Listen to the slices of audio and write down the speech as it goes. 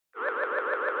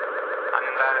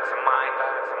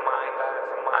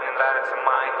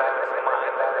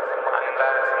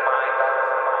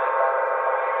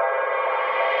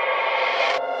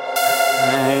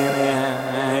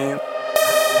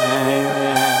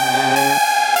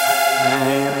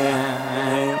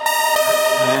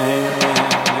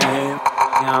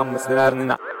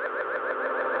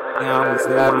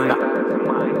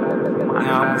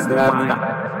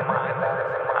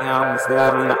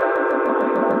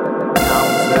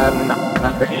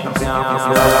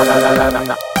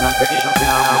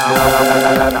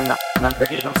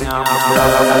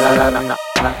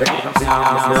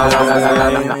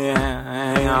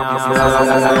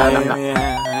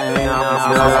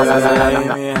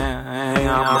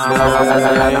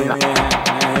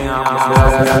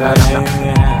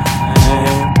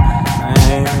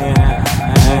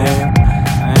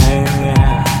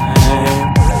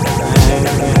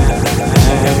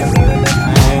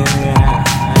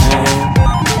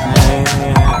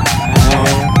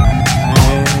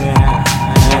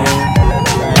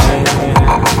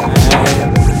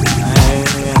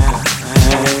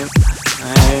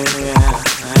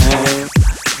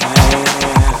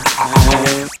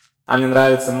А мне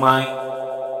нравится май.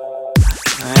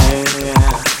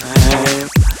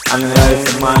 А мне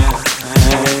нравится май.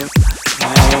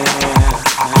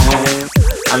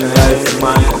 А мне нравится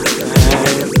май.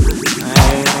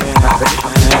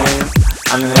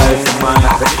 А мне нравится май.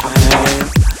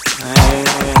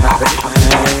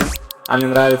 А мне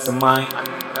нравится май.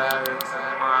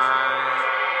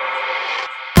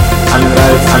 А мне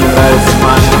нравится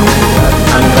май.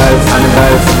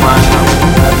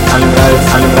 А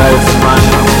мне нравится май.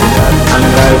 А мне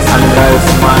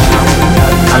нравится май.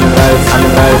 А мне нравится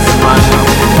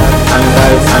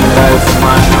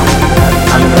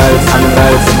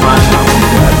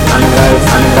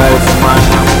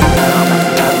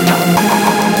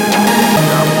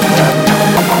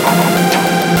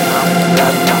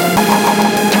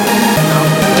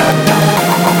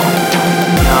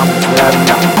май.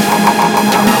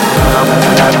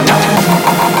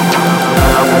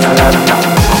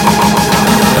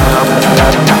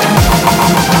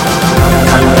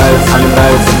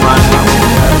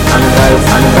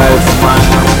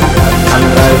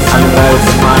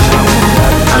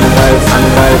 А мне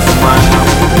нравится май.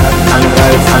 А мне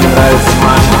нравится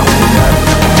май.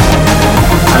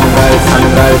 А мне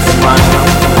нравится май.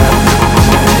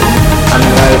 А мне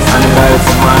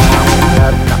нравится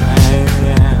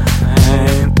май.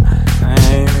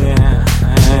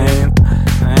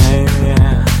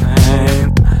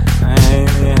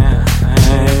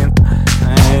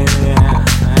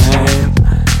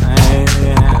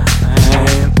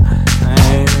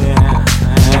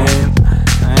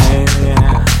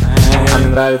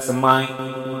 Нравится май.